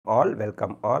all,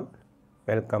 welcome all,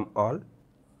 welcome all.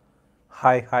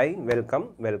 Hi, hi, welcome,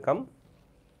 welcome,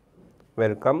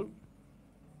 welcome,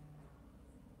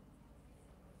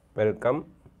 welcome.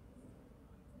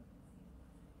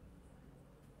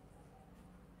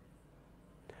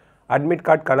 Admit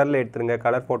card color எடுத்துருங்க,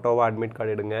 color photoவா admit card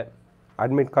எடுங்க.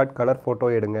 Admit card color photo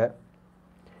எடுங்க.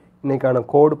 இன்னைக்கான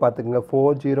code பார்த்துக்குங்க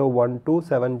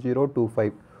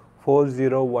 40127025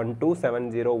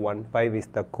 40127015 is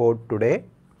the code today.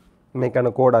 இன்னைக்கான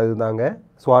code அதுதாங்க.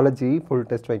 Zoology full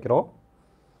test வைக்கிறோம்.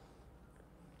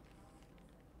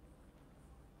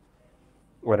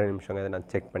 ஒரு நிமிஷங்க இதை நான்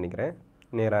செக் பண்ணிக்கிறேன்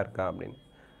நேராக இருக்கா அப்படின்னு.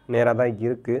 நேராக தான்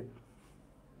இருக்கு.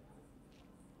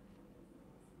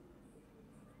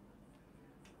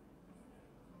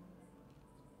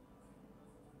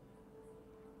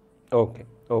 ஓகே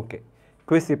ஓகே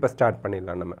குவிஸ் இப்போ ஸ்டார்ட்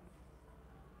பண்ணிடலாம். நம்ம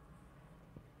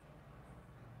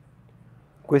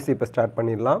குவிஸ் இப்போ ஸ்டார்ட்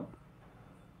பண்ணிடலாம்.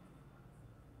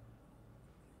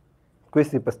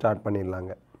 குவிஸ் இப்போ ஸ்டார்ட்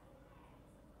பண்ணிடலாங்க.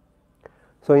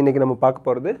 ஸோ இன்றைக்கி நம்ம பார்க்க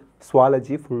போகிறது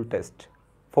Zoology full test,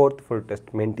 4th full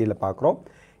test மென்டியில் பார்க்குறோம்.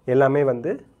 எல்லாமே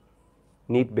வந்து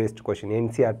NEET based question,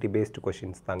 NCERT based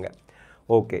questions தாங்க.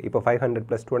 ஓகே, இப்போ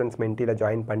 500+ ஸ்டூடெண்ட்ஸ் மென்டியில்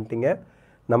ஜாயின் பண்ணிட்டீங்க.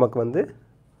 நமக்கு வந்து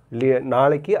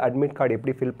நாளைக்கு அட்மிட் கார்டு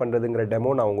எப்படி ஃபில் பண்ணுறதுங்கிற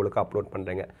டெமோ நான் உங்களுக்கு அப்லோட்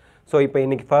பண்ணுறேங்க. ஸோ இப்போ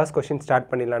இன்றைக்கி ஃபர்ஸ்ட் கொஷின் ஸ்டார்ட்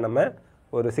பண்ணிடலாம். நம்ம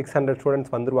ஒரு 600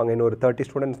 ஸ்டூடெண்ட்ஸ் வந்துருவாங்க. இன்னும் ஒரு 30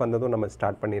 ஸ்டூடெண்ட்ஸ் வந்ததும் நம்ம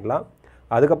ஸ்டார்ட் பண்ணிடலாம்.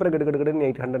 அதுக்கப்புறம் கிட்டத்தட்ட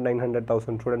 800 900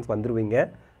 1000 ஸ்டூடெண்ட்ஸ் வந்துருவீங்க.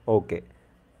 ஓகே,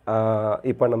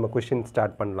 இப்போ நம்ம கொஷின்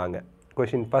ஸ்டார்ட் பண்ணலாங்க.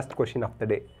 First question of the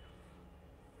day.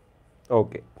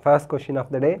 Okay, first question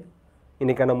of the டே.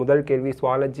 இன்றைக்கான முதல் கேள்வி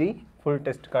Zoology ஃபுல்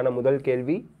டெஸ்ட்டுக்கான முதல்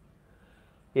கேள்வி.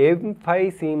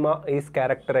 emphysema is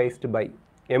characterized by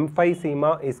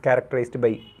emphysema is characterized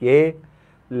by A.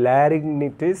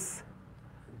 laryngitis,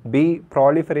 B.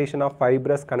 proliferation of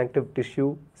fibrous connective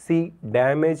tissue, C.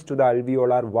 damage to the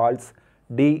alveolar walls,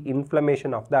 D.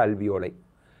 inflammation of the alveoli.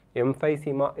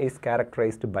 Emphysema is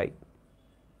characterized by.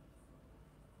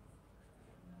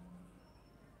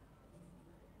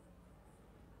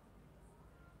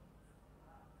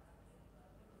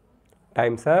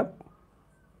 Time's up.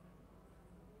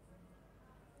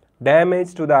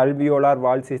 Damage to the alveolar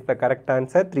walls is the correct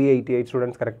answer. 388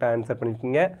 students correct answer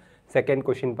பண்ணிருக்கீங்க. Second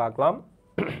question பார்க்கலாம்.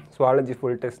 Zoology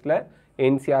full testல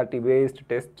NCERT based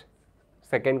test.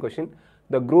 Second question.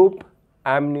 The group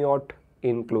amniot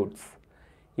includes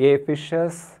A.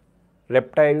 fishes,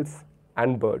 reptiles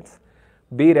and birds,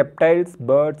 B. reptiles,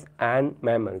 birds and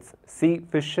mammals, C.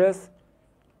 fishes,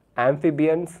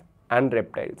 amphibians and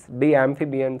reptiles, D.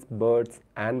 amphibians, birds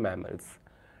and mammals.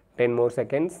 10 more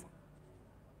seconds.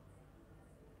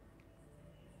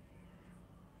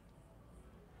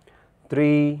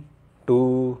 Three,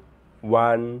 two,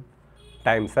 one.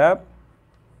 Time's up.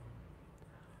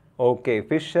 Okay,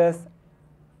 fishes,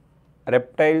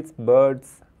 reptiles, birds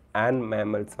and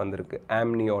mammals வந்திருக்கு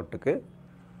amniotic.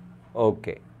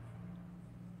 Okay,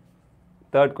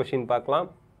 third question பார்க்கலாம்.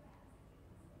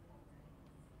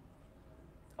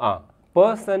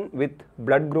 Person with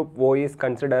blood group O is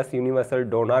considered as universal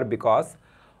donor because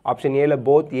option A,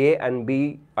 both A and B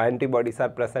antibodies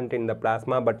are present in the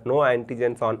plasma but no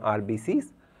antigens on RBCs.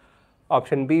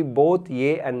 Option B, both A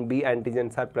and B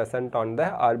antigens are present on the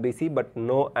RBC but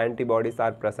no antibodies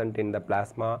are present in the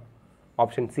plasma.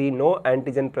 Option C, no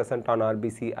antigen present on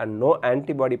RBC and no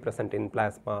antibody present in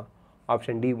plasma.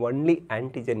 Option D, only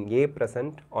antigen A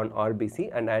present on RBC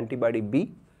and antibody B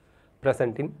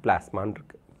present in plasma.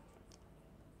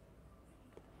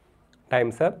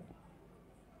 Time's up.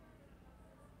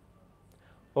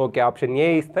 Okay, option A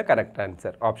is the correct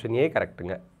answer. Option A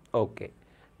correctங்க. Okay,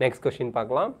 next question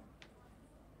பார்க்கலாம்.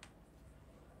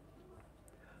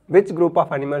 Which group of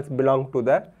animals belong to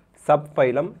the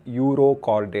subphylum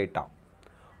Urochordata?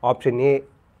 Option A,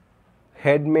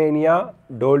 Headmania,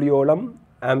 Doliolum,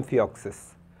 Amphioxus.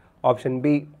 Option B,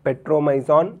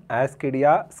 Petromyzon,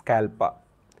 Ascidia,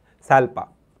 Salpa.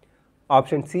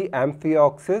 Option C,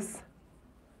 Amphioxus,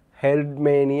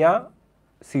 Headmania,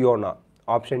 Siona.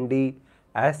 Option D,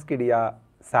 Ascidia,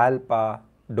 Salpa,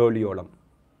 Doliolum.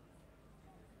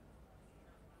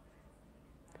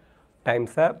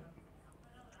 Time's up.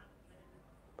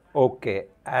 Okay,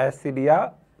 Ascidia,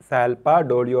 Salpa,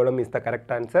 Doliolum is the correct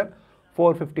answer.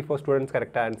 454 students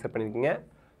correct answer பண்ணிருக்கீங்க.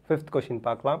 Fifth question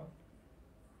பார்க்கலாம்.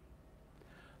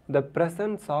 The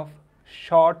presence of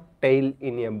short tail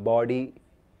in a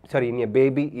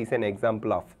baby is an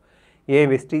example of A.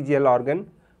 vestigial organ,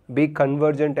 B.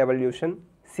 convergent evolution,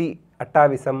 C.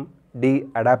 atavism, D.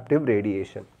 adaptive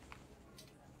radiation.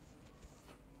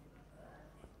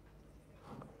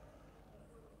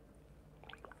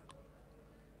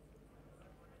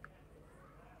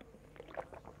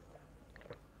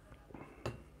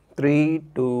 3,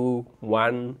 2,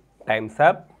 1, time's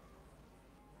up.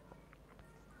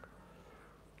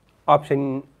 Option,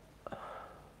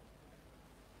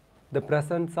 the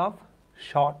presence of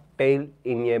short tail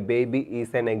in a baby is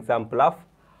an example of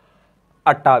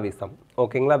atavism.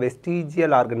 ஓகேங்களா,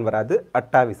 vestigial organ வராது,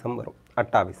 atavism வரும்.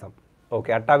 Atavism.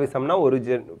 Okay, அட்டாவிசம்னா ஒரு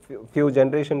few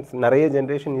generations, நிறைய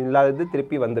generation இல்லாதது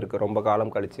திருப்பி வந்திருக்கு ரொம்ப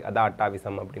காலம் கழிச்சு, அதான்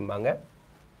அட்டாவிசம் அப்படிம்பாங்க.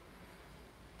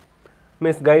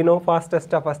 மிஸ் கைனோ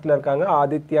ஃபர்ஸ்ட்டில் இருக்காங்க,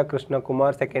 ஆதித்யா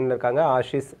கிருஷ்ணகுமார் செகண்டில் இருக்காங்க,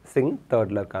 ஆஷிஷ் சிங்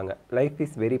தேர்டில் இருக்காங்க. Life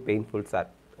is very painful sir.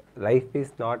 Life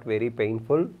is not very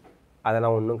painful,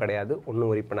 அதெல்லாம் ஒன்றும் கிடையாது,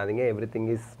 ஒன்றும் ஒரி பண்ணாதீங்க, every thing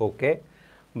is okay.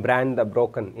 Brand the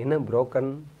broken, என்ன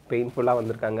புரோக்கன் பெயின்ஃபுல்லாக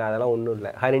வந்திருக்காங்க, அதெல்லாம் ஒன்றும் இல்லை.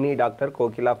 Harini doctor,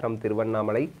 Kokila from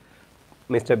Tiruvannamalai,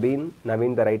 mister been,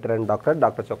 Naveen the writer and doctor,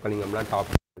 doctor சொக்கலிங்கம்லாம் top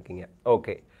இருக்கீங்க.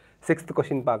 ஓகே, 6th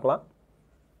கொஷின் பார்க்கலாம்.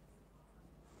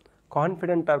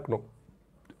 கான்ஃபிடென்ட்டாக இருக்கணும்,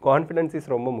 கான்ஃபிடென்ஸ் இஸ்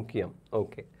ரொம்ப முக்கியம்.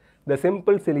 Okay, the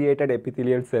simple ciliated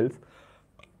epithelial cells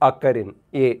occur in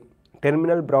A.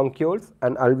 terminal bronchioles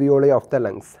and alveoli of the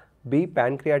lungs, B.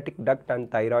 pancreatic duct and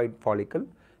thyroid follicle,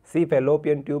 C.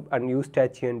 fallopian tube and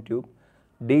eustachian tube,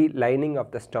 D. lining of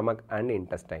the stomach and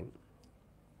intestine.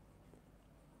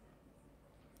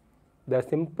 The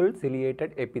simple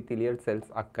ciliated epithelial cells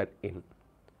occur in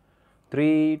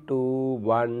 3, 2,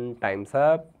 1, time's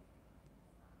up.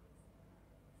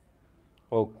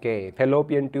 Okay,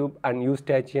 fallopian tube and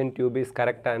eustachian tube is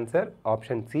correct answer,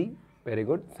 option C. Very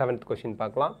good. 7th question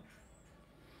பார்க்கலாம்.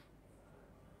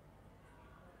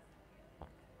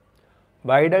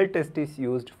 Vidal test is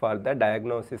used for the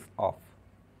diagnosis of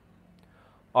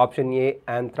option A.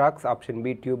 anthrax, option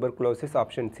B. tuberculosis,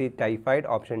 option C. typhoid,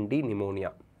 option D.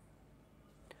 pneumonia.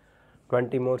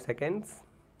 20 more seconds.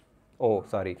 Oh,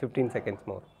 sorry, 15 seconds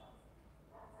more.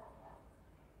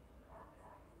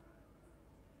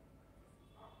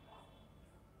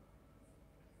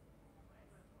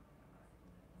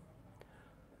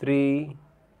 Three,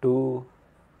 2,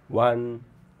 1,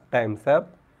 time's up.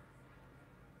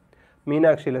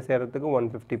 மீனாட்சியில் சேர்கிறதுக்கு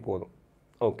 150 போதும்.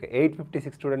 Okay,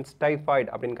 856 students typhoid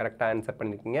அப்படின்னு கரெக்டாக answer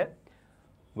பண்ணியிருக்கீங்க.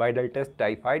 வைடல் test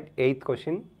typhoid. 8th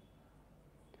question,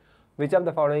 which of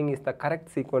the following is the correct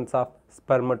sequence of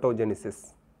spermatogenesis?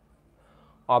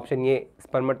 Option A.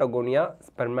 spermatogonia,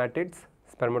 spermatids,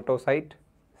 spermatocyte,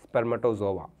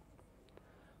 spermatozoa.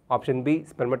 Option B.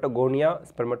 spermatogonia,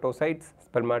 spermatocytes,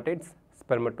 spermatids,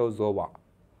 spermatozoa.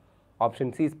 Option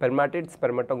C. spermatids,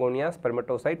 spermatogonia,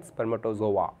 spermatocytes,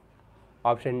 spermatozoa.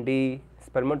 Option D.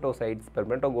 spermatocytes,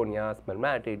 spermatogonia,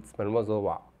 spermatids,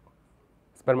 spermatozoa.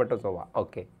 Spermatozoa.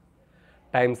 Okay.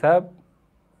 Time's up.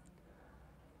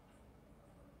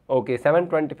 Okay,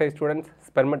 725 students,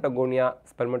 spermatogonia,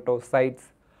 spermatocytes,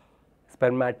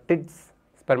 spermatids,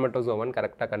 spermatozoan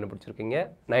correct-ஆ கண்டுபிடிச்சிருக்கீங்க.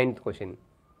 9th question.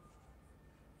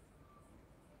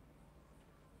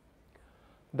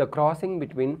 The crossing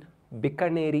between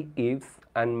Bicanary eaves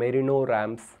and merino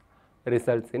rams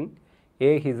results in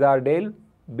A. Hizzardale,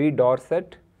 B. Dorset,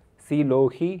 C.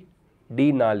 Lohi, D.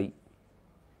 Nali.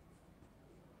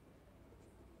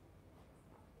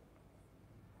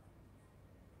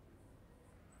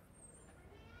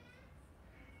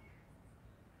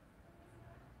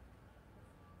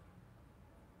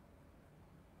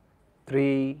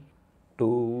 Three, 2,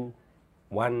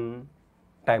 1,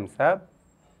 time's up.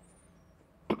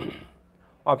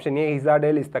 Option A.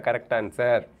 Hizzardale is the correct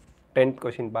answer. 10th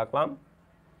question பார்க்கலாம்.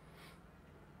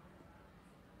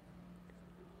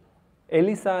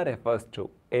 ELISA refers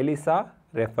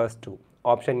to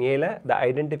option A ல the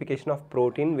identification of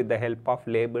protein with the help of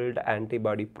labeled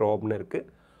antibody probe னு இருக்கு.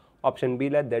 Option B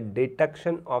ல the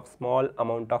detection of small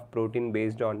amount of protein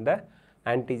based on the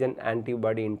antigen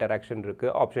antibody interaction இருக்கு.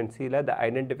 Option C ல the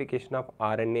identification of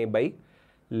RNA by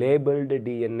labeled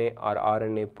DNA or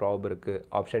RNA probe இருக்கு.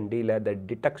 Option D ல the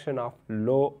detection of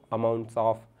low amounts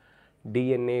of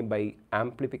DNA by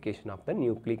amplification of the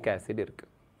nucleic acid இருக்கு.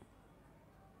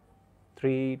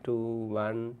 3, 2,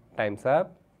 1, time's up.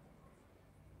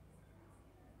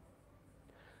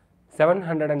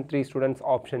 703 students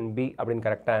option B அப்படின்னு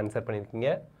கரெக்டாக answer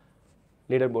பண்ணியிருக்கீங்க.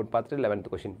 Leader board பார்த்துட்டு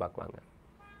 11th question பார்க்கலாங்க.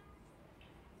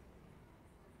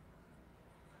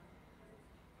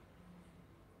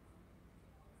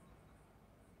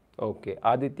 Okay,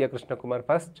 Aditya Krishnakumar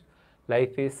first.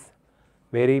 Life is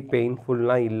very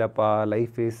பெயின்ஃபுல்லாம் இல்லைப்பா,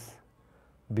 life is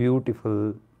beautiful.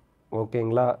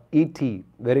 ஓகேங்களா, இடி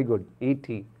very good,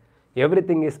 இடி every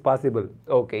thing is possible.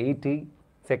 Okay, இடி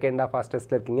செகண்டாக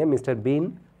ஃபாஸ்டஸ்ட்டில் இருக்கீங்க. மிஸ்டர் பீன்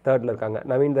தேர்டில் இருக்காங்க.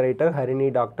 Naveen the writer, Harini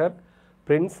doctor,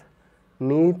 Prince,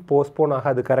 NEET postpone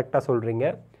ஆகாது கரெக்டாக சொல்கிறீங்க.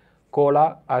 Cola,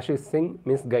 Ashish Singh,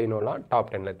 miss கைனோலா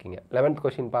top 10ல் இருக்கீங்க. 11th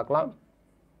கொஷின் பார்க்கலாம்.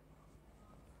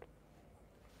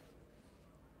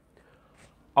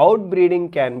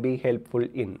 Outbreeding can be helpful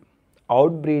in.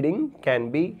 Outbreeding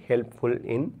can be helpful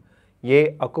in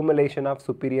A. Accumulation of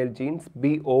superior genes,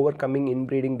 B. Overcoming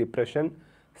inbreeding depression,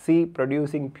 C.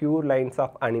 Producing pure lines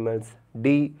of animals,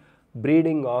 D.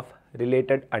 Breeding of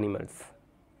related animals.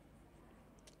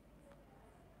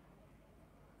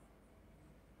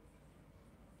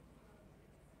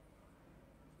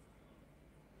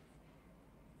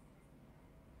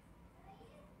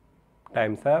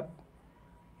 Time's up.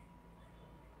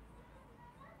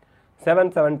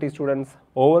 770 students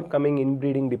overcoming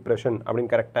inbreeding depression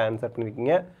அப்படின்னு கரெக்டாக answer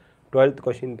பண்ணியிருக்கீங்க. 12th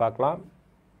question பார்க்கலாம்.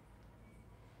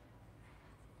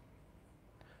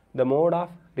 The mode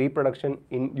of reproduction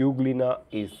in Euglena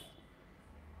is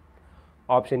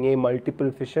option A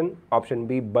multiple fission, option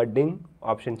B budding,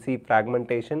 option C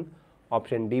fragmentation,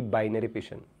 option D binary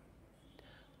fission.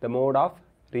 The mode of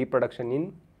reproduction in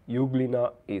Euglena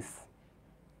is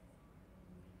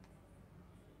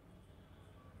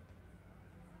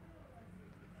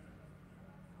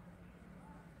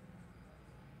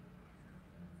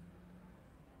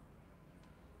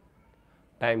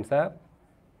Time's up.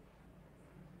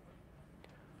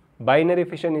 Binary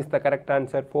fission is the correct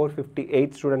answer.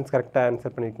 458 students correct answer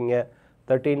பண்ணிருக்கீங்க.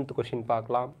 13th question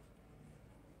பார்க்கலாம்.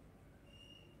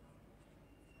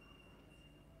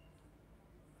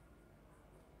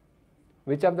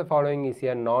 Which of the following is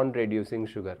a non-reducing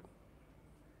sugar?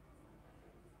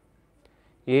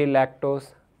 A. Lactose,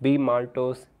 B.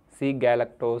 Maltose, C.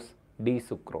 Galactose, D.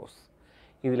 Sucrose.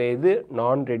 இதில் எது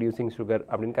non-reducing sugar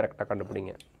அப்படின்னு கரெக்டாக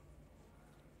கண்டுபிடிங்க.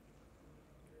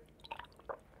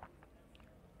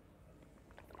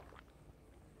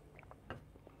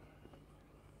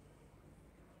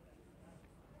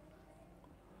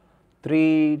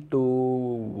 Three, two,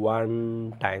 one,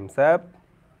 time's up.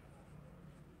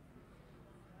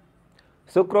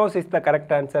 Sucrose is the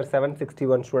correct answer.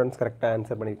 761 students correct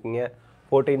answer பண்ணிருக்கீங்க.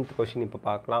 14th question இப்போ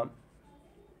பார்க்கலாம்.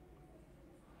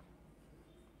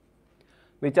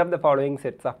 Which of the following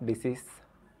sets of disease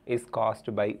is caused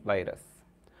by virus?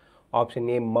 Option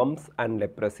A mumps and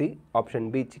leprosy, option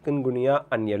B chikungunya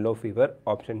and yellow fever,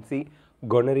 option C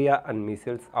gonorrhea and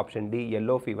measles, option D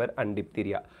yellow fever and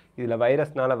diphtheria. இதில்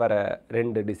வைரஸ்னால வர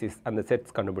ரெண்டு disease அந்த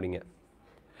sets கண்டுபிடிங்க.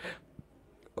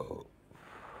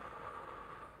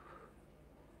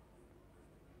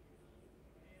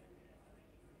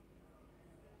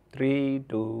 Three,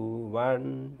 two, one,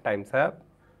 time's up.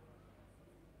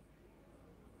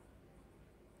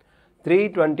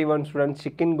 321 students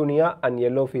chikungunya and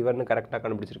yellow fever னு கரெக்டாக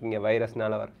கண்டுபிடிச்சிருக்கீங்க.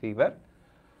 வைரஸ்னால வர fever.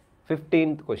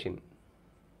 15th question.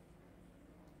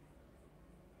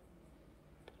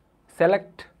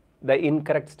 Select the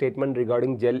incorrect statement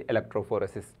regarding gel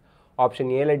electrophoresis. Option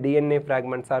A ல DNA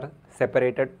fragments are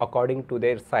separated according to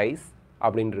their size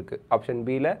அப்படின்னு இருக்கு. Option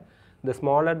B ல the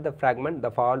smaller the fragment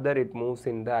the farther it moves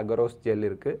in the agarose gel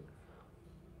இருக்கு.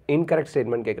 Incorrect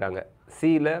statement கேட்குறாங்க.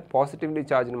 C ல positively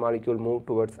charged molecule move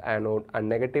towards anode and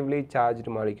negatively charged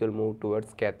molecule move towards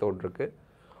cathode இருக்கு.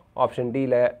 Option D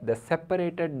ல the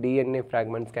separated DNA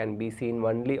fragments can be seen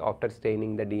only after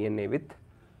staining the DNA with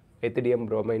ethidium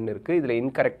bromine இருக்குது. இதில்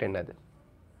incorrect என்னது?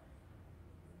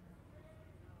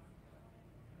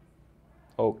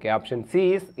 Okay, option C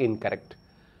is incorrect.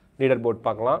 Leader board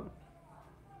பார்க்கலாம்.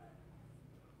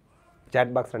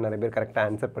 Chat பாக்ஸில் நிறைய பேர் கரெக்டாக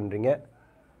ஆன்சர் பண்ணுறீங்க.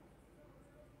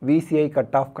 விசிஐ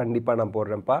கட் ஆஃப் கண்டிப்பாக நான்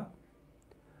போடுறேன்ப்பா.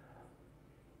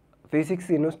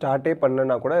 ஃபிசிக்ஸ் இன்னும் ஸ்டார்ட்டே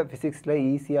பண்ணனா கூட ஃபிசிக்ஸில்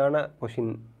ஈஸியான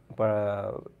கொஷின், இப்போ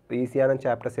ஈஸியான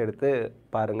சாப்டர்ஸ் எடுத்து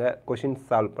பாருங்கள், கொஷின்ஸ்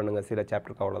சால்வ் பண்ணுங்கள் சில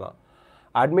சாப்டருக்கு, அவ்வளோதான்.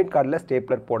 அட்மிட் கார்டில்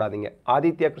ஸ்டேப்லர் போடாதீங்க.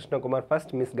 Aditya Krishnakumar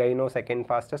first, miss கைனோ second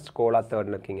fastest, Cola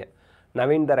தேர்டில் இருக்கீங்க.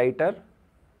 Naveen the writer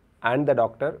and the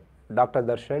doctor, doctor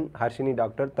Darshan, Harshini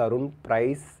doctor, Tarun,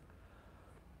 price,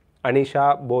 Anisha,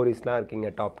 போரிஸ்லாம் இருக்கீங்க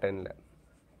டாப் 10ல்.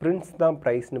 பிரின்ஸ் தான்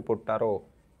ப்ரைஸ்னு போட்டாரோ,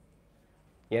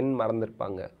 என்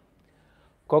மறந்துருப்பாங்க.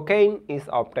 கொகைன் இஸ்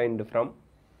ஆப்டைன்டு ஃப்ரம்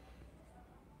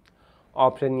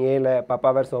ஆப்ஷன் ஏல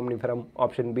பப்பாவர் சோம்னிஃபரம்,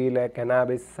 ஆப்ஷன் பியில்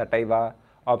கெனாபிஸ் சட்டைவா,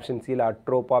 ஆப்ஷன் சியில்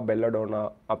அட்ரோபா பெல்லடோனா,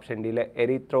 ஆப்ஷன் டியில்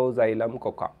எரித்ரோசைலம்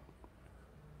கொக்கா.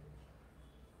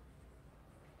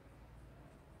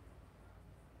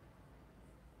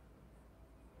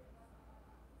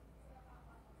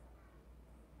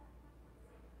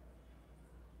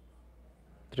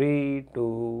 Three,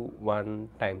 two, one,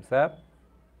 time's up.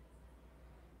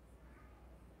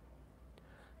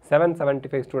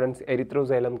 775 students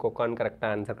எரித்ரோசைலம் கொக்கான்னு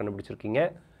கரெக்டாக answer கண்டுபிடிச்சிருக்கீங்க.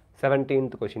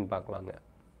 17th question பார்க்கலாங்க.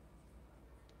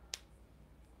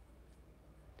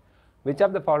 Which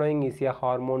of the following is a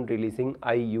hormone releasing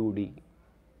IUD?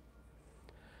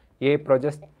 A.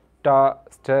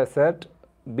 Progesterone,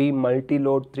 B.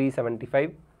 Multilode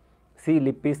 375, C.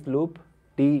 Lipis loop,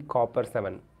 D. Copper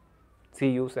 7.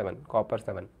 Cu7, copper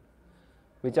 7.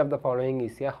 Which of the following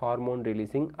is a hormone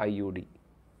releasing IUD?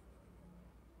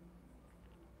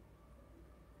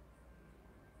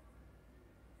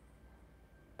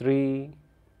 Three,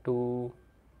 two,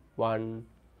 one.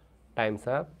 Time's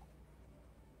up.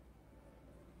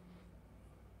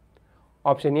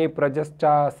 Option A,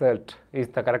 Progestacert is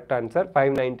the correct answer.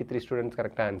 593 students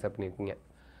correct answer பண்ணிருக்கீங்க.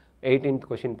 18th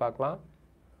question பார்க்கலாம்.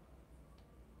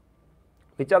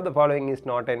 Which of the following is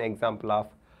not an example of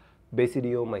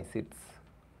basidiomycetes?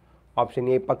 Option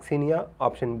A, Puccinia.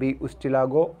 Option B,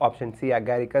 Ustilago. Option C,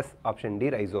 Agaricus. Option D,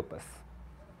 Rhizopus.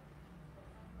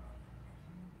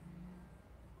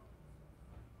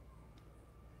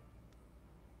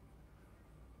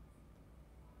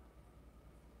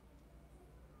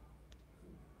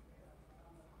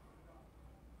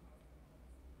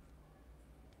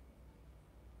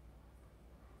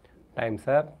 Time's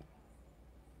up.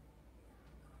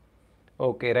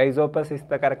 Okay, Rhizopus is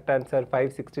the correct answer.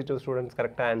 562 students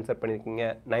correct answer பண்ணிருக்கீங்க.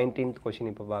 19th question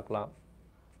இப்போ பார்க்கலாம்.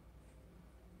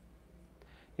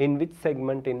 In which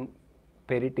segment in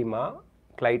perithema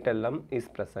clitellum is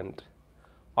present?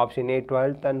 Option A,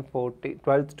 12th and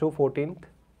 12th to 14th.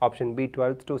 Option B,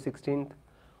 12th to 16th.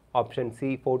 Option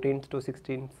C, 14th to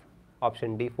 16th.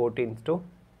 Option D, 14th to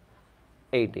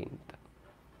 18th.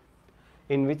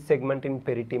 In which segment in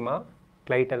perithema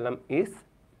clitellum is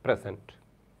present?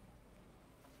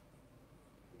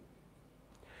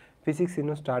 Physics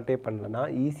இன்னும் ஸ்டார்ட்டே பண்ணலனா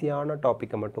ஈஸியான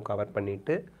டாப்பிக்கை மட்டும் cover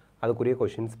பண்ணிவிட்டு அதுக்குரிய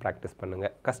questions practice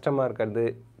பண்ணுங்கள். கஷ்டமாக இருக்கிறது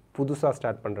புதுசாக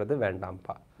ஸ்டார்ட் பண்ணுறது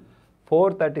வேண்டாம்ப்பா.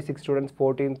 436 ஸ்டூடெண்ட்ஸ்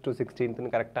 14th to 16th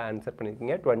கரெக்டாக ஆன்சர்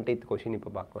பண்ணியிருக்கீங்க. 20th கொஷின்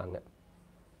இப்போ பார்க்கலாங்க.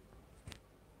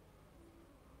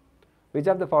 Which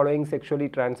of the following sexually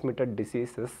transmitted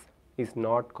diseases is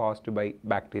not caused by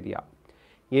bacteria?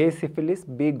 A, syphilis.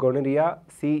 B, gonorrhea.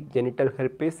 C, genital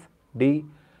herpes. D,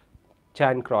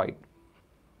 chancroid.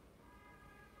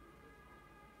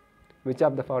 Which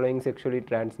of the following sexually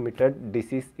transmitted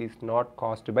disease is not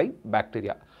caused by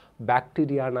bacteria?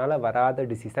 Bacteriaனால வராத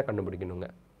டிசீஸை கண்டுபிடிக்கணுங்க.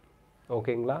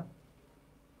 ஓகேங்களா?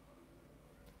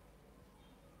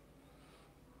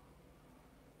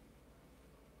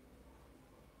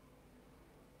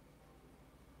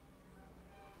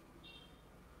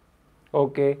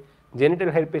 Okay, genital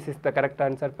herpes is the correct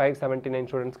answer. 579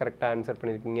 students correct answer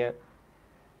பண்ணிருக்கீங்க.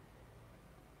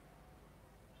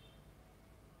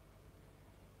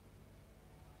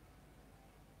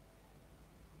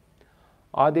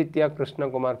 ஆதித்யா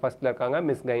கிருஷ்ணகுமார் ஃபர்ஸ்ட்ல இருக்காங்க.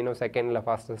 Miss கைனோ செகண்ட்ல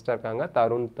ஃபாஸ்டஸ்டா இருக்காங்க.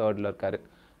 தருண் தேர்ட்ல இருக்காரு.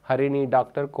 Harini,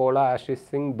 doctor Cola, Ashish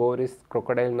Singh, Boris,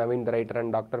 crocodile, Naveen the writer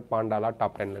and doctor பாண்டாலா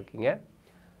top 10ல இருக்கீங்க.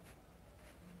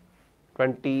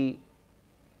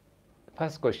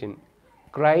 21st question.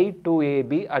 Cry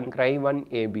 2AB and Cry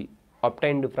 1AB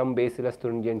obtained from Bacillus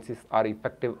thuringiensis are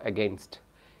effective against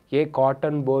A,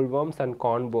 cotton bollworms and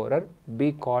corn borer. B,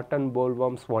 cotton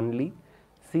bollworms only.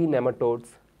 C, nematodes.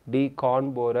 D, corn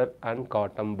borer and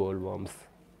cotton bollworms.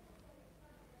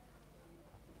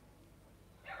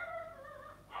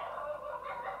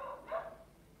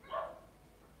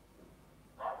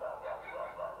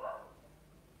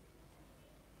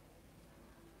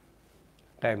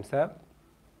 Time's up.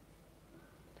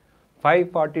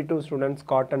 542 students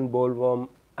cotton bollworm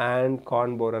and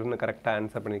corn borer னு கரெக்டாக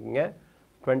answer பண்ணிருக்கீங்க.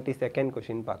 22nd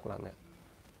question பார்க்கலாங்க.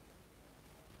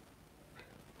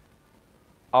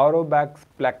 Aurobax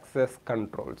plexus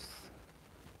controls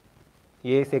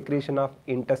A, secretion of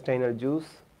intestinal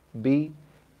juice. B,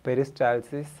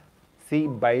 peristalsis. C,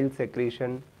 bile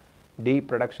secretion. D,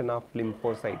 production of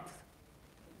lymphocytes.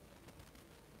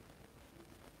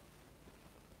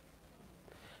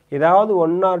 ஏதாவது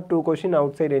 1 or 2 question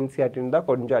out side NCERT இருந்தால்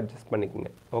கொஞ்சம் adjust பண்ணிக்கோங்க.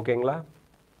 ஓகேங்களா?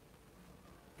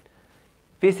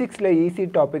 ஃபிசிக்ஸில் ஈஸி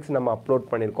டாபிக்ஸ் நம்ம அப்லோட்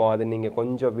பண்ணியிருக்கோம். அது நீங்கள்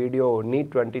கொஞ்சம் வீடியோ NEET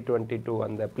 2022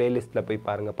 அந்த பிளேலிஸ்ட்டில் போய்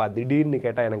பாருங்கப்பா. திடீர்னு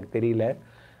கேட்டால் எனக்கு தெரியல,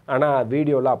 ஆனால்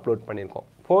வீடியோவில் அப்லோட் பண்ணியிருக்கோம்.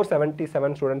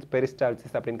 477 ஸ்டூடெண்ட்ஸ்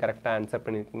பெரிஸ்டால்சிஸ் அப்படின்னு கரெக்டாக ஆன்சர்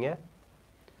பண்ணியிருக்கீங்க.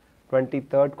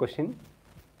 23rd question.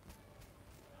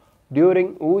 During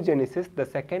oogenesis, the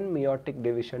second meiotic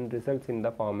division results in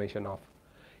the formation of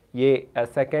A, a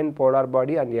second polar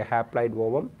body and a haploid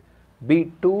ovum. B,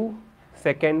 2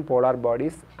 second polar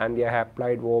bodies and a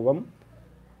haploid ovum.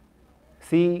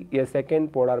 C, a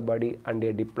second polar body and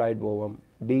a diploid ovum.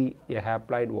 D, a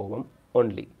haploid ovum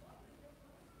only.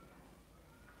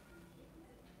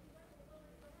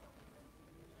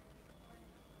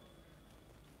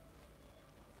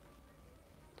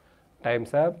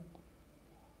 Time's up.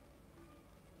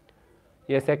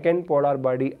 A second polar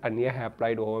body and a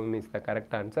haploid ovum is the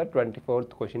correct answer. 24th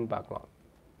question பார்க்கலாம்.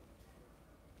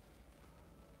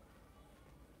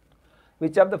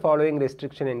 Which of the following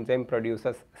restriction enzyme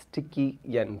produces sticky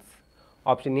ends?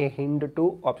 Option A hind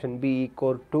 2, option B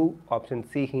core 2, option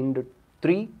C hind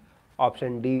 3,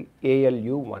 option D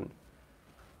ALU 1.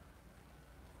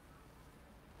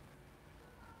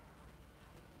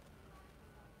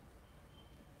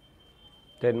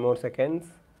 Ten more seconds.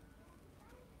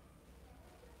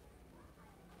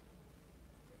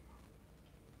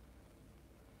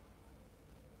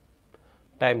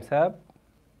 Time's up.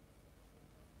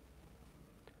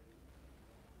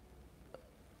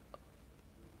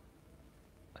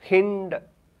 Hind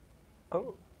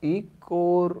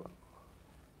E-core,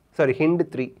 sorry, hind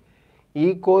 3.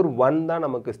 E-core 1 தான்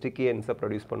நமக்கு sticky ends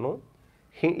produce பண்ணும்.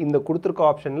 இந்த கொடுத்திருக்க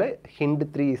ஆப்ஷன்ல hind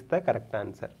 3 is the correct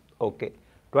answer. Okay.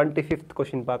 25th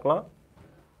question பார்க்கலாம்.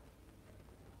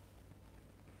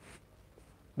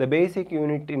 The basic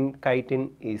unit in chitin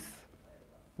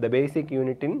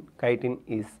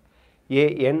is A.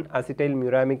 N-acetyl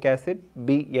muramic acid, B.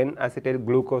 N-acetyl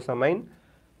glucosamine,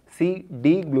 C.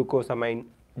 D-glucosamine,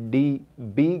 D.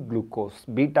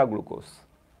 beta glucose.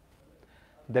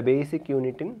 The basic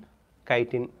unit in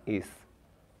chitin is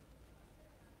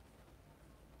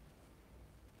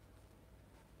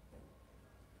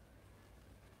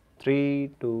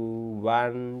 3, 2,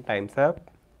 1, time's up.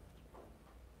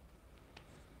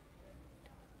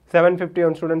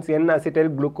 751 students N-acetyl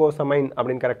glucosamine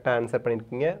அப்படின்னு கரெக்டாக answer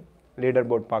பண்ணியிருக்கீங்க. Leader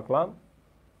board பார்க்கலாம்.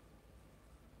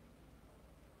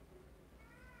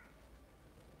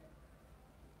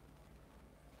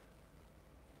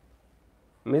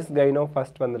 Miss கைனோ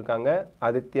first வந்திருக்காங்க.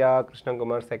 Aditya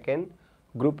Krishnakumar second,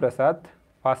 Guru Prasad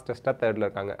ஃபாஸ்டஸ்ட்டாக தேர்டில்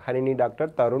இருக்காங்க. Harini doctor,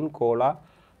 Tarun, Cola,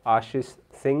 Ashish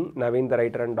Singh, Naveen the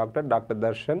writer and doctor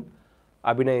Darshan,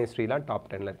 அபிநய ஸ்ரீலாம் top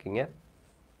 10ல் இருக்கீங்க.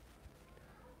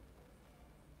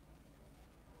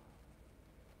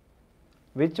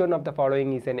 Which one of the following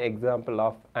is an example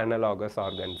of analogous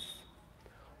organs?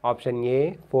 Option A,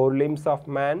 forelimbs of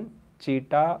man,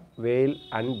 cheetah, whale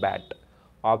and bat.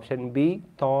 Option B,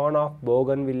 thorn of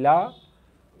bougainvillea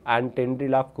and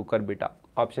tendril of cucurbita.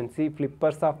 Option C,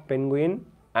 flippers of penguin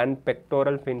and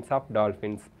pectoral fins of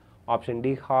dolphins. Option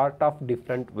D, heart of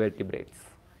different vertebrates.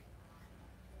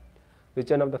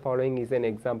 Which one of the following is an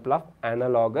example of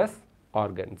analogous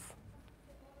organs?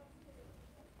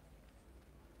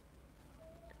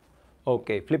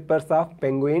 Okay, flippers of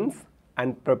penguins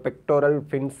and pectoral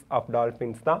fins of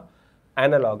dolphins தான்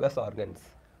analogous organs.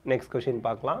 Next question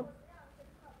பார்க்கலாம்.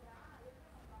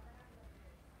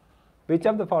 Which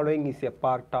of the following is a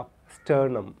part of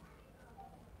sternum?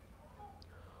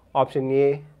 Option A,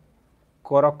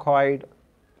 coracoid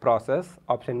process.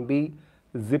 Option B,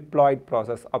 ziploid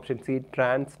process. Option C,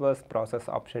 transverse process.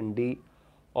 Option D,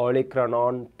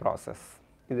 olecranon process.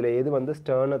 இதில் எது வந்து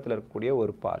ஸ்டர்னத்தில் இருக்கக்கூடிய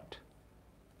ஒரு part?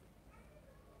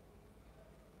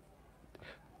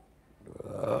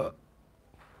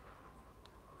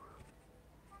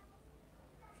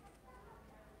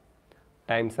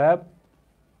 Time's up.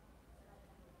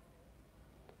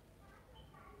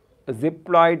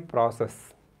 Ziploid process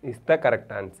is the correct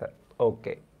answer.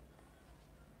 Okay.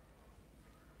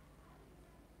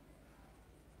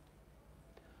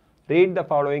 Read the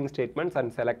following statements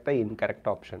and select the incorrect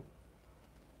option.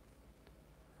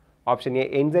 Option A,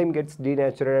 enzyme gets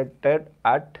denatured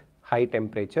at high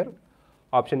temperature.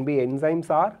 Option B, enzymes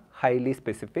are highly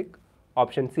specific.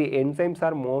 Option C, enzymes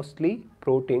are mostly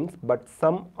proteins but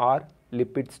some are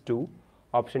lipids too.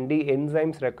 Option D,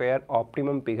 enzymes require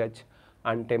optimum pH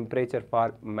and temperature for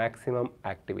maximum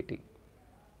activity.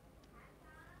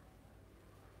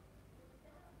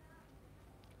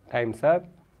 Time's up.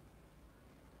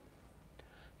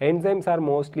 Enzymes are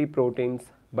mostly proteins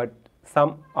but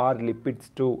some are lipids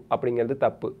too. அப்படிங்கிறது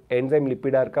தப்பு. enzyme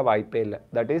lipid-ஆ இருக்க வாய்ப்பே இல்லை.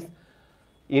 That is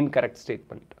incorrect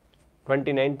statement.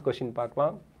 29th question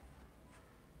பார்க்கலாம்.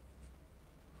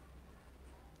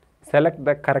 Select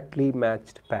the correctly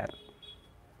matched pair.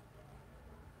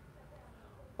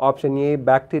 Option A,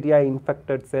 bacteria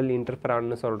infected cell interferon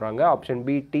சொல்றாங்க. Option B,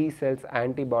 T cells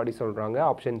antibody சொல்றாங்க.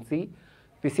 Option C,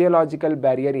 physiological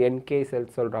barrier NK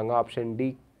cells சொல்றாங்க. Option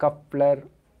D, Kupffer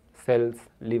cells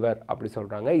liver அப்படி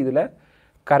சொல்றாங்க. இதில்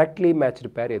correctly matched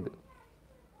pair எது?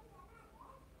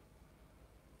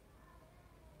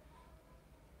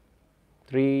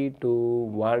 Three, two,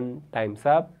 one, time's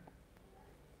up.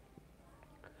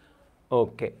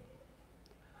 Okay.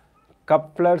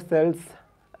 Kupffer cells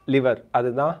liver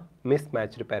அதுதான்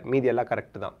mismatched pair. மீதி எல்லாம்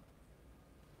கரெக்ட் தான்.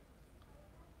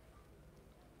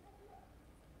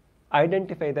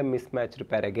 Identify the mismatched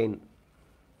pair again.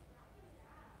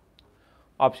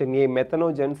 Option A,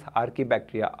 methanogens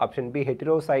archaebacteria. Option B,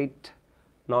 heterocyte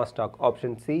nostoc.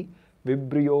 Option C,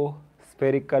 vibrio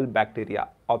spherical bacteria.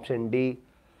 Option D,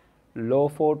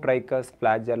 Lophotrichus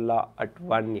flagella at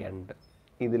one end.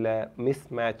 இதில்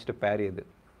mismatched pair எது?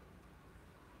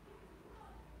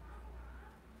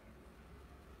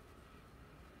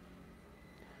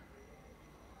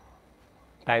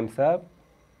 Time's up.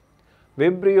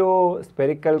 Vibrio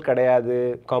spherical கிடையாது,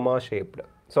 comma shaped.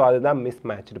 So அதுதான்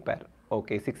mismatched pair.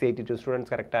 Okay, 682 students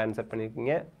correct answer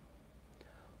பண்ணிருக்கீங்க.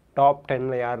 Top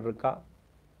 10ல யார் இருக்கா?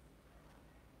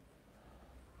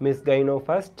 Miss Gaino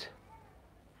first.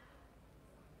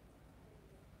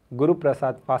 Guru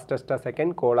Prasad fastest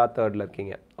second, Kola thirdல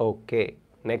இருக்கீங்க. Okay,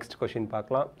 next question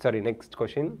பார்க்கலாம். Sorry, next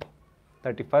question.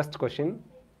 31st question.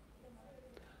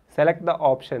 Select the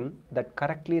option that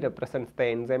correctly represents the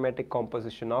enzymatic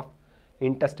composition of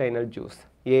intestinal juice.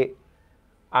 A.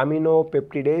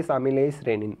 Aminopeptidase, amylase,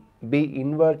 renin. B.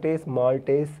 Invertase,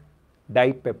 maltase,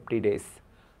 dipeptidase.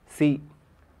 C.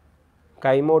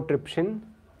 Chymotrypsin,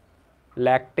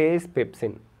 lactase,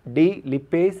 pepsin. D.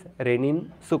 Lipase, renin,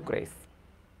 sucrase.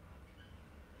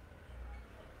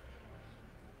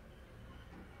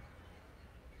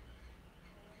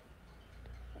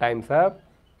 Time's up.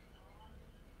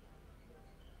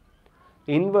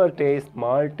 Invertase,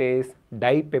 maltase,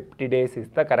 dipeptidase is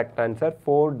the correct answer.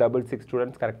 466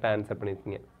 students correct answer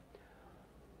பண்ணிருக்கீங்க.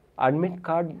 Admit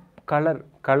card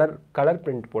color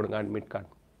print போடுங்க admit card.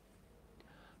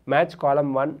 Match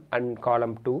column 1 and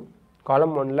column 2.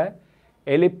 Column 1ல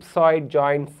ellipsoid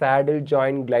joint, saddle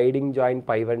joint, gliding joint,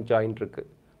 pivot joint இருக்கு.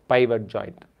 Pivot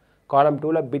joint. Column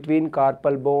 2ல between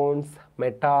carpal bones,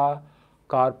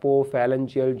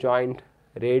 metacarpophalangeal joint,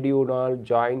 radional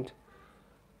joint,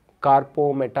 carpo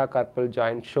metacarpal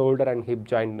joint, shoulder and hip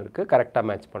joint இருக்கு. கரெக்டாக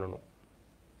match பண்ணணும்.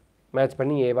 Match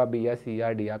பண்ணி ஏவா பியா சியா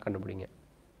டியா கண்டுபிடிங்க.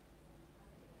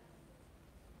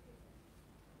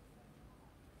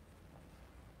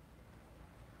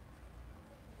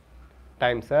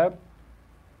 Time's up.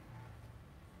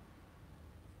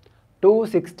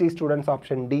 260 students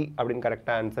option D அப்படின்னு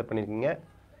கரெக்டாக answer பண்ணியிருக்கீங்க.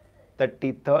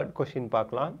 33rd question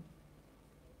பார்க்கலாம்.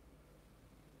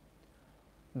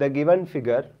 The given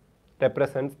figure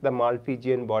represents the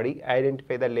Malpighian body.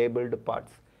 Identify the labeled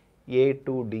parts A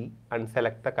to D and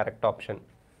select the correct option.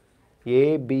 A,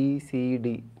 B, C, D.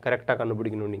 கரெக்டாக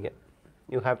கண்டுபிடிக்கணும் நீங்கள்.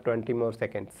 You have 20 more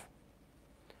seconds.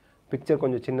 Picture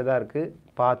கொஞ்சம் சின்னதாக இருக்குது,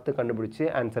 பார்த்து கண்டுபிடிச்சி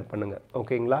ஆன்சர் பண்ணுங்கள்.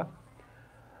 ஓகேங்களா?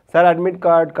 சார் அட்மிட்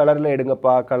கார்டு கலரில்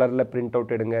எடுங்கப்பா, கலரில் பிரிண்ட்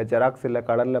அவுட் எடுங்க. ஜெராக்ஸ் இல்லை,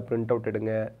 கலரில் பிரிண்ட் அவுட்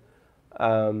எடுங்க.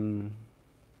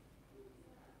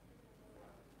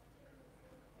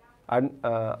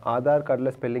 ஆதார்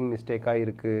கார்டில் ஸ்பெல்லிங் மிஸ்டேக்காக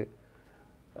இருக்குது.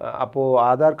 அப்போது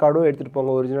ஆதார் கார்டும் எடுத்துகிட்டு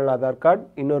போங்க, ஒரிஜினல் ஆதார் கார்டு,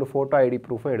 இன்னொரு ஃபோட்டோ ஐடி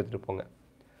ப்ரூஃபும் எடுத்துகிட்டு போங்க.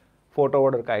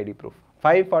 ஃபோட்டோவோடு இருக்க ஐடி ப்ரூஃப்.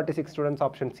 546 ஸ்டூடெண்ட்ஸ்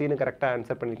ஆப்ஷன் சின்னு கரெக்டாக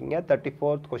ஆன்சர் பண்ணியிருக்கீங்க.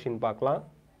 34th கொஷின் பார்க்கலாம்.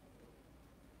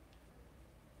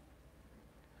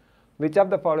 Which of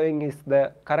the following is the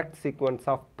correct sequence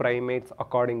of primates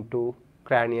according to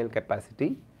cranial capacity?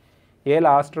 A.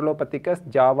 Australopithecus,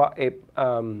 Java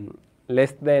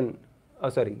less than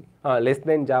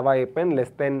Java ape,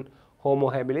 less than Homo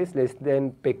habilis, less than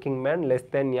Peking man, less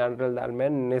than Neanderthal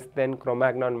man, less than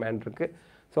Cro-Magnon man இருக்கு.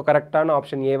 So கரெக்டான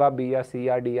option ஏவா பியா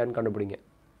சியா டியான்னு கண்டுபிடிங்க.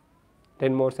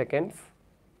 10 more seconds.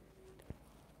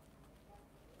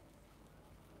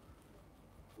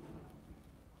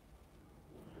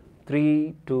 Three,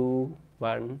 two,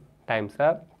 one. Time's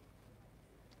up.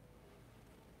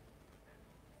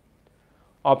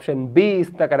 Option B is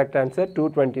the correct answer.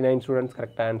 229 students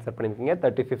correct answer பண்ணிருக்கீங்க.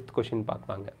 35th question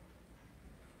பார்க்கலாங்க.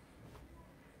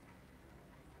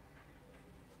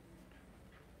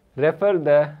 Refer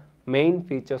the main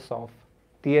features of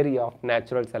theory of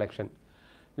natural selection.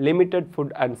 Limited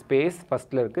food and space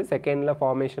firstல இருக்கு. secondல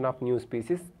formation of new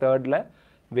species. thirdல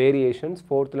variations.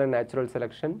 fourthல natural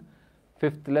selection.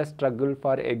 fifthல struggle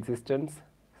for existence.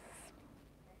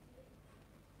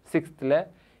 sixthல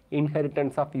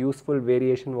inheritance of useful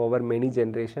variation over many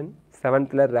generation.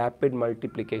 seventhல rapid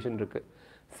multiplication இருக்கு.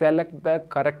 Select the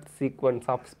correct sequence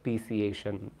of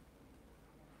speciation.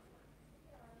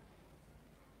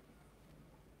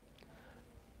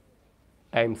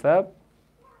 Time's up.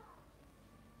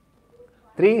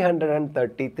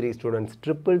 333 students,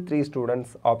 333 students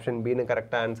option B னு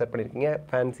கரெக்டா answer பண்ணிருக்கீங்க.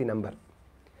 fancy number.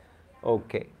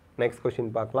 Okay, next question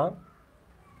பார்க்கலாம்.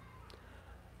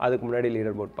 அதுக்கு முன்னாடி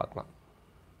leader board பார்க்கலாம்.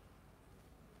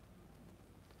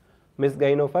 Miss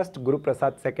கைனோ first, Guru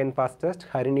Prasad second fastest,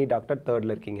 Harini doctor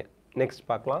தேர்டில் இருக்கீங்க. Next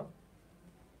பார்க்கலாம்.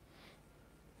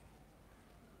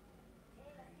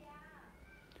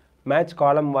 மேட்ச்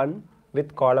காலம் 1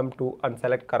 வித் காலம் 2 அண்ட்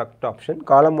செலக்ட் கரெக்ட் ஆப்ஷன்.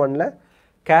 காலம் 1ல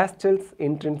Castell's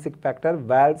intrinsic factor,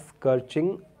 valves, Kerching,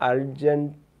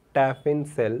 Argentafin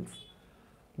cells,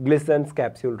 Glisson's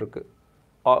capsule இருக்கு.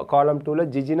 காலம் 2ல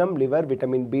jejunum, liver,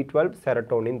 vitamin B12,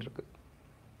 serotonin இருக்கு.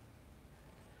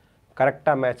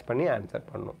 கரெக்டாக மேட்ச் பண்ணி ஆன்சர்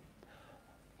பண்ணணும்.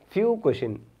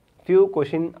 few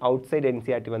question outside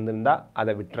NCERT வந்திருந்தா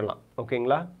அதை விட்டுறலாம்.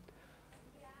 ஓகேங்களா?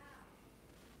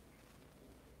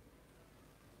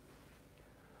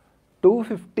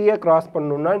 $250 கிராஸ்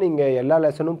பண்ணணும்னா நீங்கள் எல்லா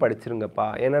லெசனும் படிச்சிருங்கப்பா.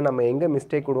 ஏன்னா நம்ம எங்கே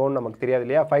மிஸ்டேக் விடுவோம்னு நமக்கு தெரியாது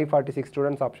இல்லையா? 546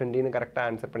 ஸ்டூடெண்ட்ஸ் ஆப்ஷன் டின்னு கரெக்டாக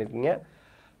ஆன்சர் பண்ணியிருக்கீங்க.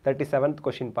 37th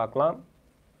கொஷின் பார்க்கலாம்.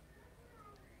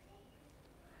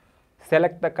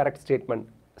 Select the correct statement.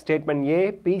 Statement A,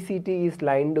 PCT is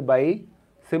lined by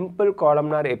simple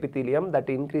columnar epithelium that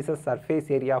increases surface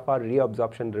area for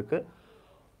reabsorption இருக்கு.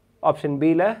 Option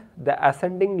B ல the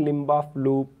ascending limb of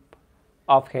loop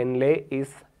of Henle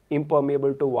is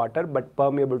impermeable to water but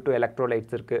permeable to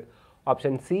electrolytes இருக்கு.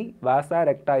 Option C, vasa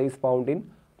recta is found in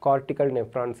cortical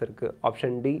nephrons இருக்கு.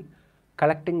 Option D,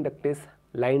 collecting duct is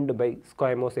lined by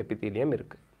squamous epithelium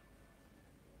இருக்கு.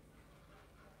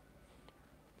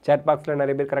 chat boxல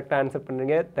நிறைய பேர் கரெக்டா answer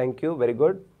பண்றீங்க. thank you, very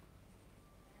good.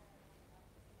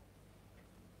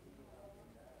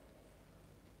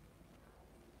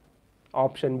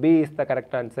 Option B is the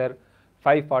correct answer.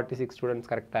 546 students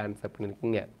correct answer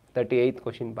பண்ணிருக்கீங்க. 38th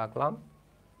question பார்க்கலாம்.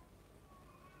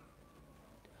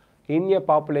 In a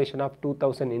population of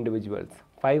 2000 individuals,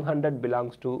 500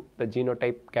 belongs to the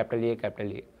genotype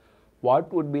capital A. What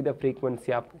would be the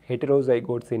frequency of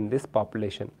heterozygotes in this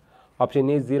population? Option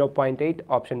A 0.8,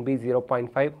 option B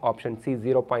 0.5, option C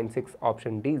 0.6,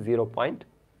 option D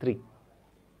 0.3.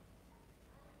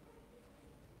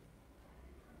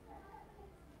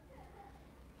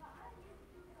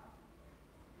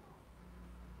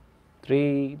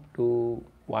 3, 2,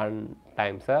 1,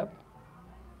 times up.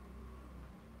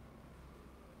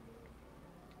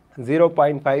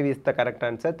 0.5 is the correct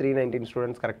answer. 319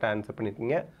 students correct answer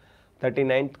பண்ணிருக்கீங்க.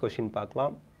 39th question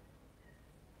பார்க்கலாம்.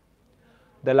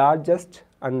 The largest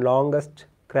and longest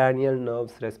cranial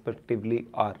nerves respectively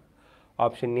are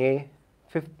option A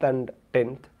 5th and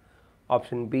 10th,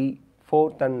 option B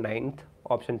 4th and 9th,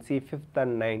 option C 5th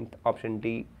and 9th, option D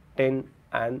 10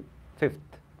 and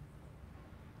 5th.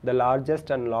 The largest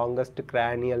and longest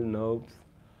cranial nerves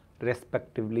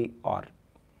respectively are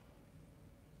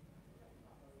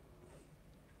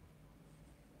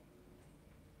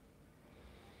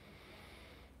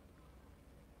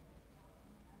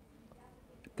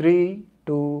 3,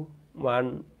 2, 1,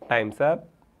 times up.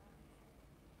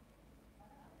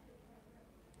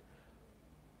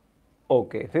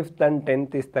 Okay, 5th and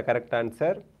 10th is the correct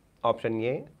answer. Option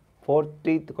A.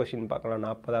 40th question பார்க்கலாம்.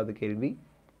 40வது கேள்வி.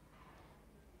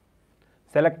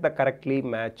 Select the correctly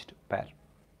matched pair.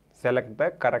 Select the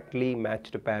correctly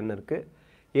matched pair இருக்கு.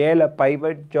 A ல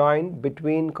pivot joint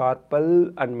between carpal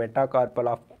and metacarpal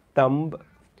of thumb.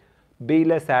 B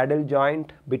ல saddle joint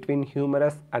between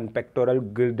humerus and pectoral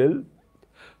girdle.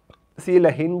 C ல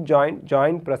hinge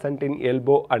joint present in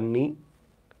elbow and knee.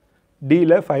 D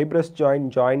ல fibrous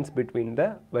joints between the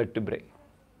vertebrae.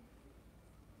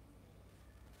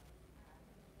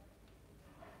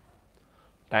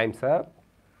 Time's up.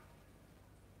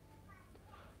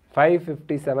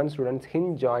 557 students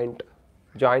hinge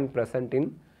joint present in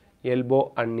elbow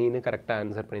and knee னு கரெக்டா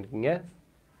answer பண்ணிருக்கீங்க.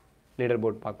 Leader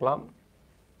board பார்க்கலாம்.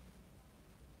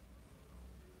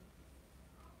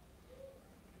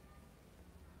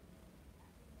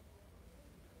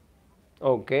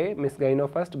 Okay, miss கைனோ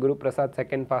first, Guru Prasad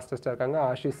second ஃபாஸ்டஸ்ட்டாக இருக்காங்க,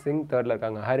 ஆஷிஷ் சிங் தேர்டில்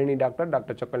இருக்காங்க, Harini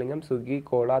doctor Chockalingam, Suki,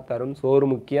 Cola, Tarun, சோறு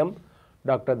முக்கியம்,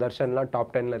 doctor தர்ஷன்லாம்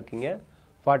top 10ல் இருக்கீங்க.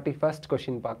 41st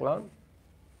கொஷின் பார்க்கலாம்.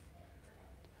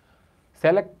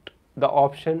 Select the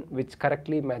option which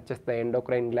correctly matches the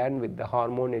endocrine gland with the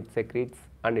hormone it secretes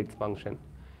and its function.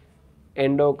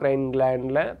 Endocrine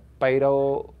glandல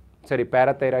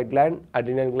parathyroid gland,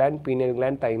 adrenal gland, pineal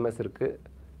gland, thymus இருக்கு.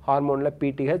 ஹார்மோனில்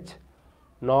PTH,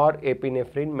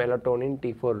 norepinephrine, melatonin,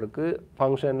 T4 இருக்கு.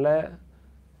 ஃபங்க்ஷனில்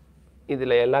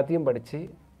இதில் எல்லாத்தையும் படித்து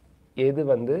எது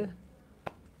வந்து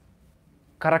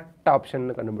correct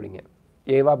ஆப்ஷன்னு கண்டுபிடிங்க.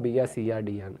 ஏவா, பியா, சியா,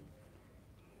 டியான்னு.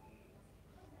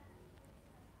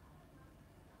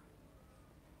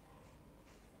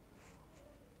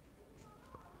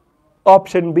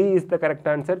 Option B is the correct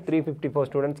answer. 354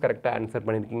 students correct answer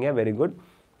பண்ணிருக்கீங்க. Very good.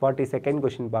 42nd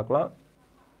question பார்க்கலாம்.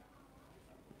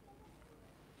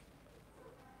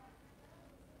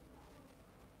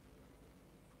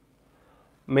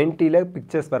 மென்டில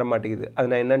பிக்சர்ஸ் வர மாட்டேங்குது. அது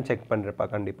நான் என்னன்னு செக் பண்ணுறப்பா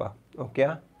கண்டிப்பாக. ஓகே,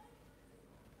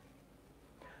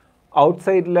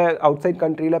 அவுட்சைட்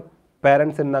கண்ட்ரியில்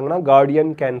பேரண்ட்ஸ் இருந்தாங்கன்னா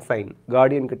கார்டியன் கேன் சைன்,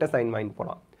 கார்டியன் கிட்ட சைன் வாங்கி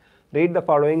போகலாம். Read the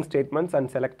following statements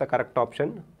and select the correct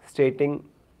option stating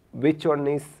which one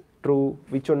is true,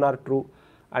 which one are true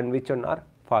and which one are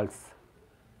false.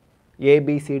 A,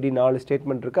 B, C, D 4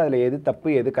 statement இருக்குது. அதில் எது தப்பு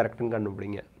எது கரெக்டுன்னு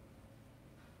கண்டுபிடிங்க.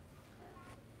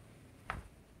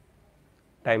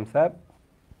 Time's up.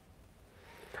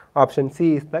 Option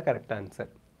C is the correct answer.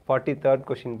 43rd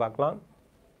question பார்க்கலாம்.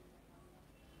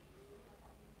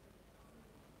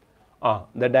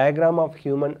 The diagram of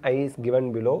human eye is given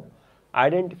below.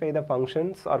 Identify the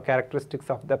functions or characteristics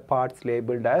of the parts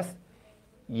labeled as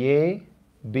A,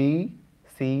 B,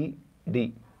 C, D.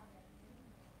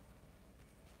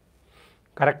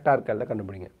 கரெக்டாக இருக்கிறத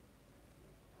கண்டுபிடிங்க.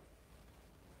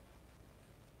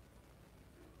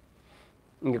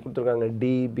 இங்கே கொடுத்துருக்காங்க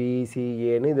D, B, C,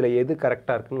 ஏன்னு இதில் எது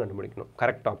கரெக்டாக இருக்குன்னு கண்டுபிடிக்கணும்.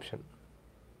 Correct option.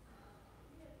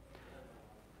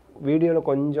 வீடியோவில்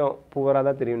கொஞ்சம் புவராக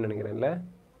தான் தெரியும்னு நினைக்கிறேன்ல.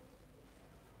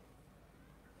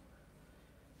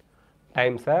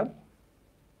 Time's up.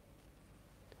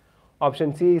 Option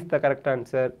C is the correct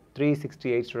answer.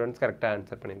 368 students correct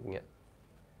answer பண்ணிருக்கீங்க.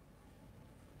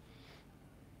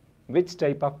 Which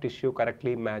type of tissue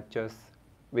correctly matches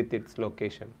with its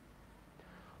location?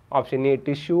 Option A,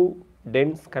 tissue,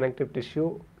 dense connective tissue,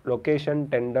 location,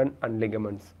 tendon and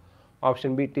ligaments.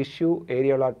 Option B, tissue,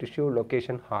 areolar tissue,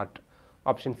 location, heart.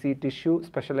 Option C, tissue,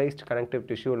 specialized connective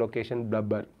tissue, location,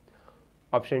 blubber.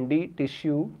 Option D,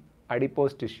 tissue,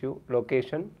 adipose tissue,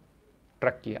 location,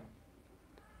 trachea.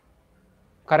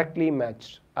 Correctly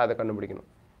matched, அதை கண்டுபிடிக்கணும்.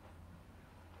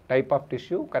 Type of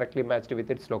tissue correctly matched with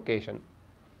its location.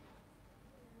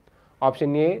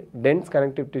 Option A, dense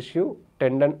connective tissue,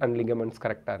 tendon and ligaments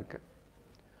correct-ஆ இருக்கு.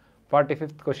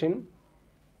 45th question.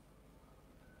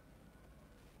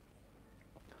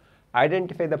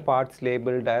 Identify the parts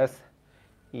labeled as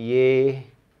A,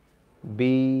 B,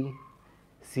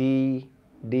 C,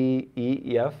 D, E,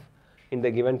 F in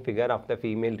the given figure of the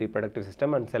female reproductive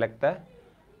system and select the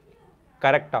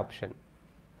correct option.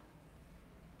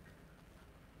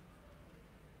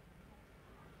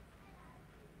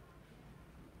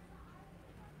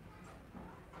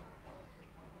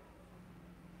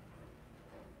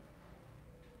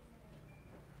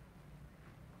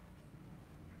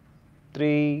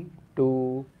 Three,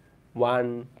 two,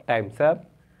 one. Time's up.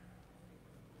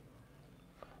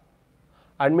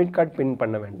 Admit card pin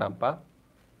பண்ண வேண்டாம்ப்பா.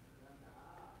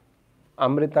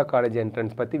 Amrita college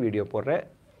entrance பற்றி video போடுறேன்.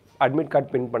 Admit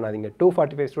card பின் பண்ணாதீங்க.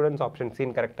 245 students option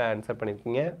சின்னு கரெக்டாக answer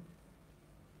பண்ணியிருக்கீங்க.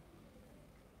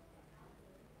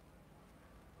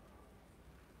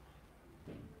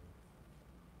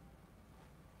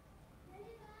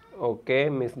 Okay,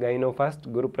 miss கைனோ first,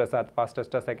 Guru Prasad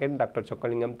ஃபாஸ்டஸ்ட்டாக second, doctor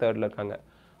Chockalingam தேர்டில் இருக்காங்க.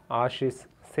 Ashish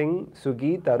Singh,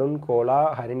 Suki, Tarun, Cola,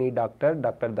 Harini doctor,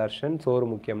 doctor Darshan, சோறு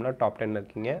முக்கியம்னா top 10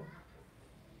 இருக்கீங்க.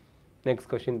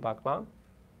 நெக்ஸ்ட் கொஸ்டின் பார்க்கலாம்.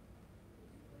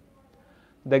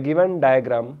 The given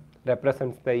diagram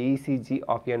represents the ECG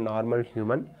of a normal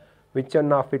human. Which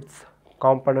one of its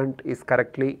component is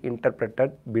correctly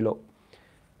interpreted below?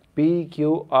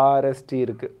 PQRST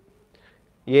இருக்கு.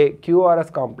 A, QRS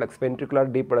complex ventricular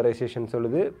depolarization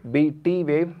சொல்லுது. B, T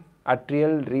wave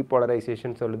atrial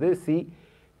repolarization சொல்லுது. C,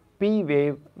 P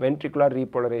wave ventricular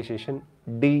repolarization.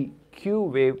 D, Q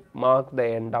wave mark the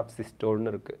end of systole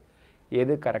இருக்கு.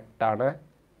 எது கரெக்டான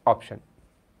option?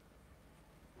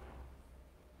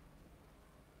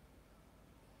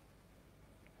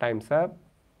 Time's up.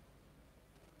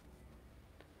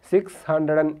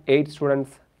 608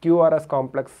 students QRS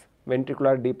complex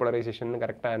ventricular depolarization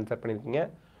கரெக்டாக answer பண்ணியிருக்கீங்க.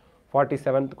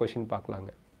 47th question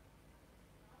பார்க்கலாங்க.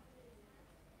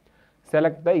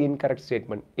 Select the incorrect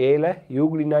statement. Aல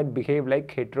euglenoid behave like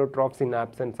heterotrophs in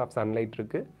absence of sunlight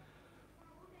இருக்கு.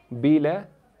 Bல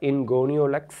in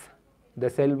goniolax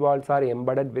the cell walls are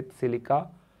embedded with silica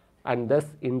and thus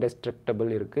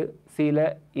indestructible இருக்கு.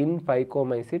 Cல in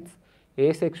phycomycetes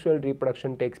asexual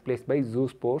reproduction takes place by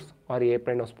zoospores or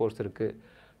aplanospores இருக்கு.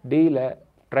 Dல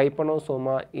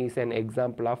trypanosoma is an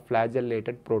example of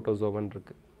flagellated protozoan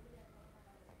இருக்கு.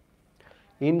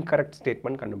 Incorrect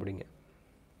statement கண்டுபிடிங்க.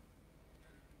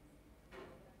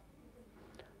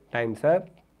 Time's up.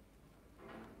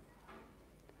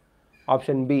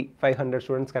 Option B, 500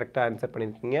 students கரெக்டாக answer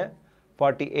பண்ணியிருக்கீங்க.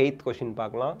 48th question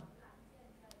பார்க்கலாம்.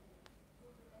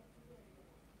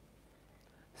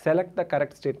 Select the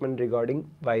correct statement regarding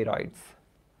viroids.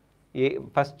 A,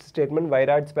 first statement,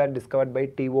 viroids were discovered by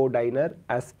T.O. Diner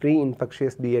as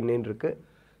pre-infectious DNA இருக்கு.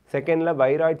 Secondல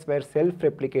viroids were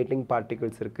self-replicating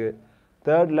particles இருக்கு.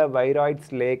 Thirdல viroids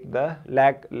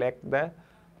lack the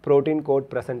protein code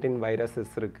present in viruses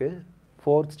இருக்கு.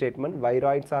 Fourth statement,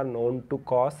 viroids are known to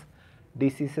cause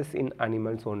diseases in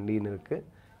animals only இருக்கு.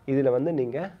 இதில் வந்து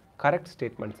நீங்கள் correct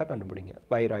statements கண்டுபிடிங்க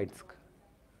viroidsக்கு.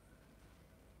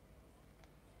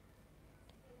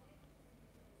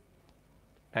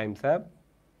 Time's up.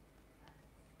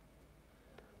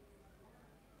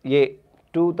 A,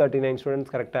 239 students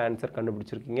correct answer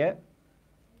கண்டுபிடிச்சிருக்கீங்க.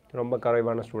 ரொம்ப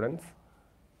குறைவான students.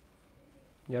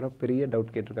 யாரோ பெரிய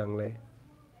doubt கேட்டிருக்காங்களே.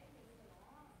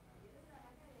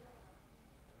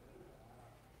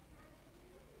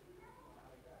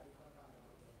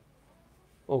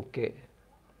 Okay,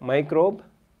 microbe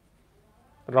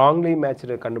wrongly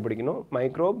matched கண்டுபிடிக்கணும்.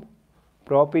 Microbe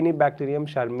Propionibacterium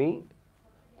sharmi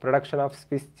production of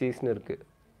Swiss cheese னு இருக்கு.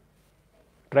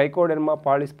 Trichoderma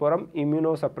polysporum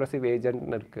immunosuppressive agent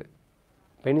னு இருக்கு.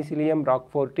 Penicillium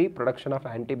roqueforti production of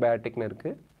antibiotic னு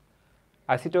இருக்கு.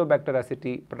 Acetobacter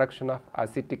aceti production of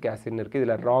acetic acid னு இருக்கு.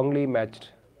 இதுல wrongly matched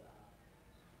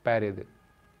pair இது.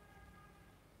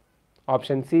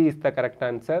 Option C is the correct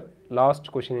answer. Last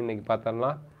question இன்னைக்கு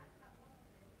பார்த்தோம்னா,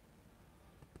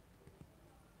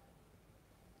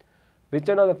 which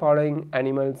one of the following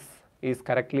animals is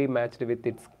correctly matched with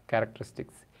its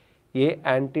characteristics? A.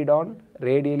 Antedon,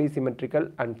 radially symmetrical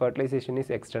and fertilization is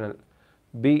external.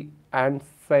 B.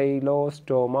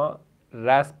 Ancylostoma,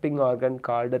 rasping organ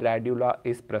called radula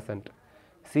is present.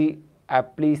 C.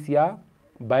 Aplysia,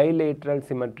 bilateral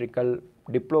symmetrical,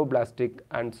 diploblastic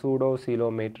and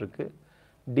pseudocoelomate இருக்கு.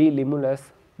 D. Limulus,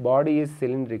 body is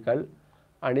cylindrical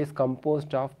and is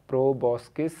composed of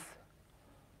proboscis,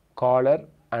 collar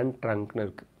and trunk னு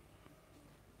இருக்கு.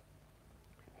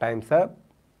 Time's up.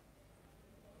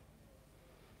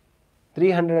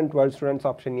 312 students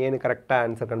option A னு கரெக்டா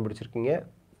answer கண்டுபிடிச்சிருக்கீங்க.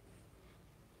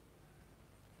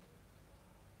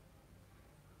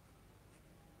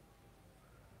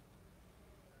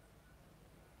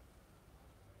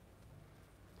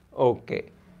 Okay,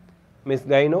 miss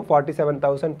கைனோ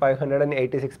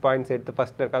 47,586 points எடுத்து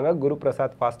first இருக்காங்க. Guru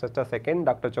Prasad ஃபாஸ்டஸ்டா second,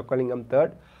 doctor Chockalingam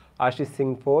third, Ashish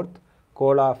Singh fourth,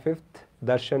 Cola fifth,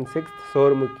 Darshan sixth,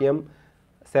 சோர்முக்கியம்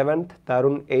seventh,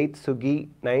 Tarun eighth, Suki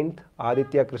ninth,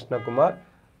 Aditya Krishnakumar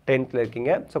 10th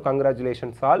இருக்கீங்க. So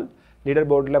congratulations all. Leader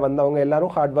போர்டில் வந்தவங்க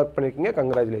எல்லாரும் ஹார்ட் ஒர்க் பண்ணியிருக்கீங்க,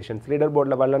 கங்க்ராச்சுலேஷன்ஸ். லீடர்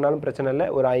போர்டில் வரலனாலும் பிரச்சனை இல்லை,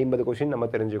 ஒரு 50 கொஷின் நம்ம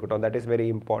தெரிஞ்சுக்கிட்டோம், தட் இஸ் வெரி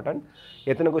இம்பார்ட்டன்ட்.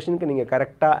 எத்தனை கொஷினுக்கு நீங்கள்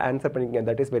கரெக்டாக ஆன்சர் பண்ணிக்கிங்க,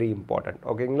 தட் இஸ் வெரி இம்பார்ட்டன்ட்.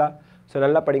 ஓகேங்களா? ஸோ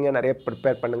நல்லா படிங்க, நிறைய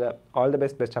ப்ரிப்பேர் பண்ணுங்கள். All the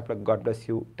best, best of luck, God bless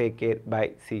you, take care, by,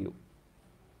 C you.